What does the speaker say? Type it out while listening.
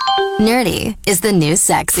Nerdy is the new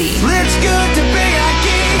sexy. It's good to be a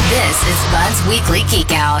geek. This is Bud's Weekly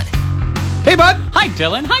Geek-out. Hey, Bud. Hi,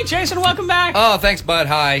 Dylan. Hi, Jason. Welcome back. Oh, thanks, Bud.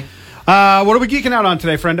 Hi. What are we geeking out on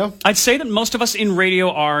today, friendo? I'd say that most of us in radio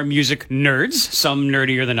are music nerds, some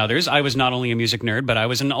nerdier than others. I was not only a music nerd, but I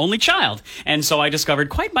was an only child. And so I discovered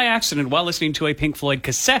quite by accident while listening to a Pink Floyd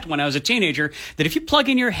cassette when I was a teenager that if you plug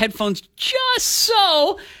in your headphones just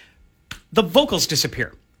so, the vocals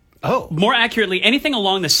disappear. Oh. More accurately, anything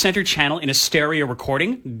along the center channel in a stereo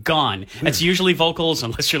recording, gone. That's usually vocals,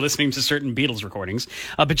 unless you're listening to certain Beatles recordings.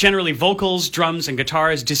 But generally, vocals, drums, and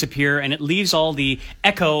guitars disappear, and it leaves all the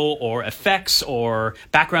echo or effects or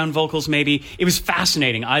background vocals, maybe. It was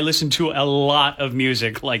fascinating. I listened to a lot of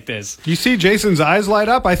music like this. You see Jason's eyes light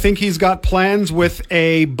up? I think he's got plans with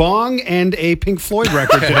a bong and a Pink Floyd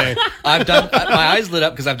record today. My eyes lit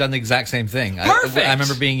up because I've done the exact same thing. Perfect. I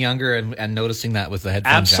remember being younger and noticing that with the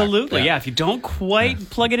headphones. Absolutely. Yeah, if you don't quite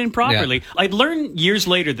plug it in properly. I'd learned years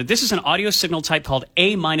later that this is an audio signal type called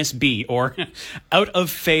A-B, or out of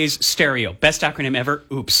phase stereo. Best acronym ever.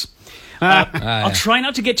 Oops. I'll try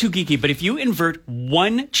not to get too geeky, but if you invert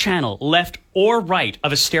one channel left or right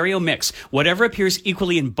of a stereo mix, whatever appears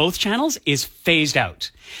equally in both channels is phased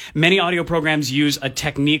out. Many audio programs use a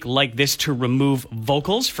technique like this to remove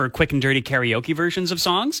vocals for quick and dirty karaoke versions of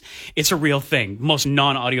songs. It's a real thing. Most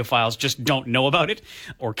non-audiophiles just don't know about it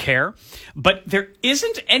or care. But there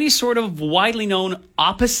isn't any sort of widely known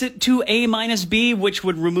opposite to A-B, which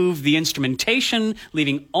would remove the instrumentation,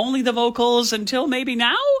 leaving only the vocals until maybe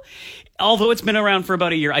now? Although it's been around for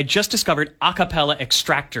about a year, I just discovered Acapella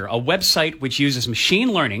Extractor, a website which uses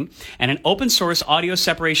machine learning and an open source audio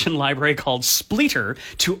separation library called Spleeter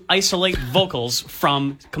to isolate vocals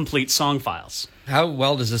from complete song files. How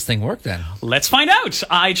well does this thing work then? Let's find out.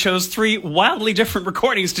 I chose 3 wildly different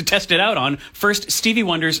recordings to test it out on. First, Stevie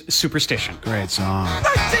Wonder's Superstition. Great song.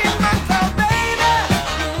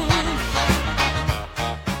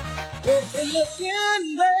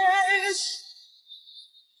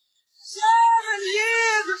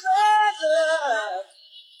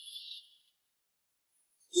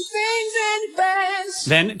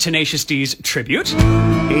 Then Tenacious D's Tribute.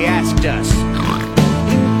 He asked us,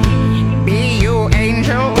 "Be you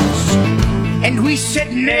angels?" And we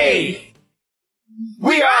said, "Nay,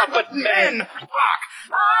 we are but men."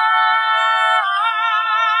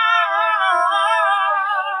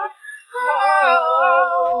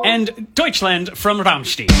 And Deutschland from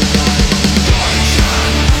Rammstein.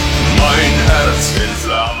 Mein Herz will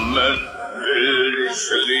flammen, will dich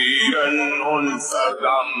lieben und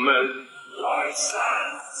verdammen.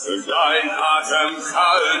 Dein Atem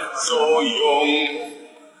kalt, so jung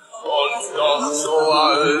und doch so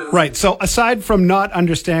alt. Right, so aside from not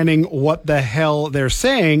understanding what the hell they're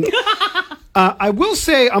saying, I will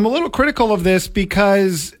say I'm a little critical of this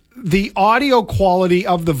because the audio quality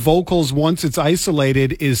of the vocals once it's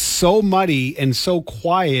isolated is so muddy and so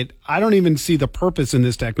quiet, I don't even see the purpose in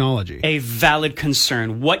this technology. A valid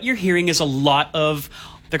concern. What you're hearing is a lot of...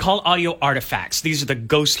 They're called audio artifacts. These are the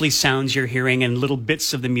ghostly sounds you're hearing and little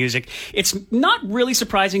bits of the music. It's not really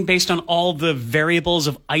surprising based on all the variables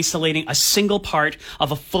of isolating a single part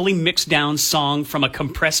of a fully mixed down song from a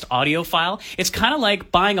compressed audio file. It's kind of like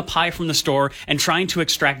buying a pie from the store and trying to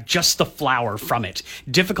extract just the flour from it.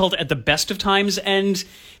 Difficult at the best of times and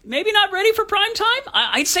maybe not ready for prime time.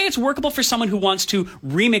 I'd say it's workable for someone who wants to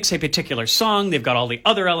remix a particular song. They've got all the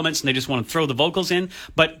other elements and they just want to throw the vocals in.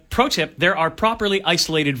 But pro tip, there are properly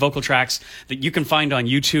isolated vocal tracks that you can find on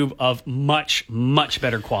YouTube of much, much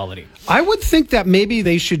better quality. I would think that maybe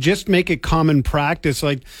they should just make it common practice.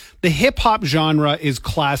 Like the hip hop genre is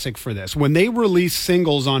classic for this. When they release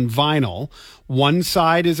singles on vinyl, one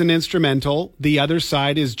side is an instrumental, the other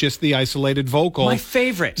side is just the isolated vocal. My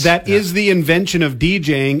favorite. That is the invention of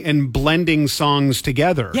DJing and blending songs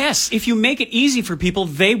together. Yes, if you make it easy for people,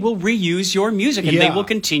 they will reuse your music and they will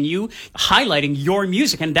continue highlighting your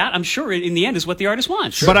music. And that, I'm sure, in the end, is what the artist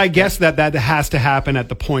wants. Sure. But I guess that has to happen at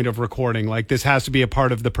the point of recording. Like, this has to be a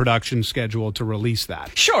part of the production schedule to release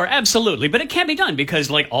that. Sure, absolutely. But it can be done because,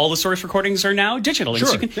 like, all the source recordings are now digital.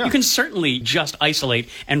 Sure, and so you can certainly just isolate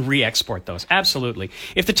and re-export those. Absolutely.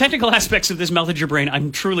 If the technical aspects of this melted your brain,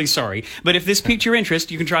 I'm truly sorry. But if this piqued your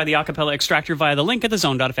interest, you can try the Acapella Extractor via the link at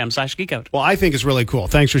thezone.fm/geekout. Well, I think it's really cool.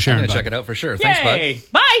 Thanks for sharing, I'm Bud. gonna check it out for sure. Yay! Thanks,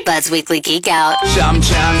 Bud. Bye! Bud's Weekly Geek Out.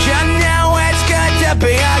 Sometimes you know it's good to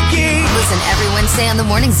be a geek. Listen every Wednesday on The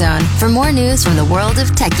Morning Zone for more news from the world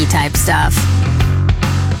of techie type stuff.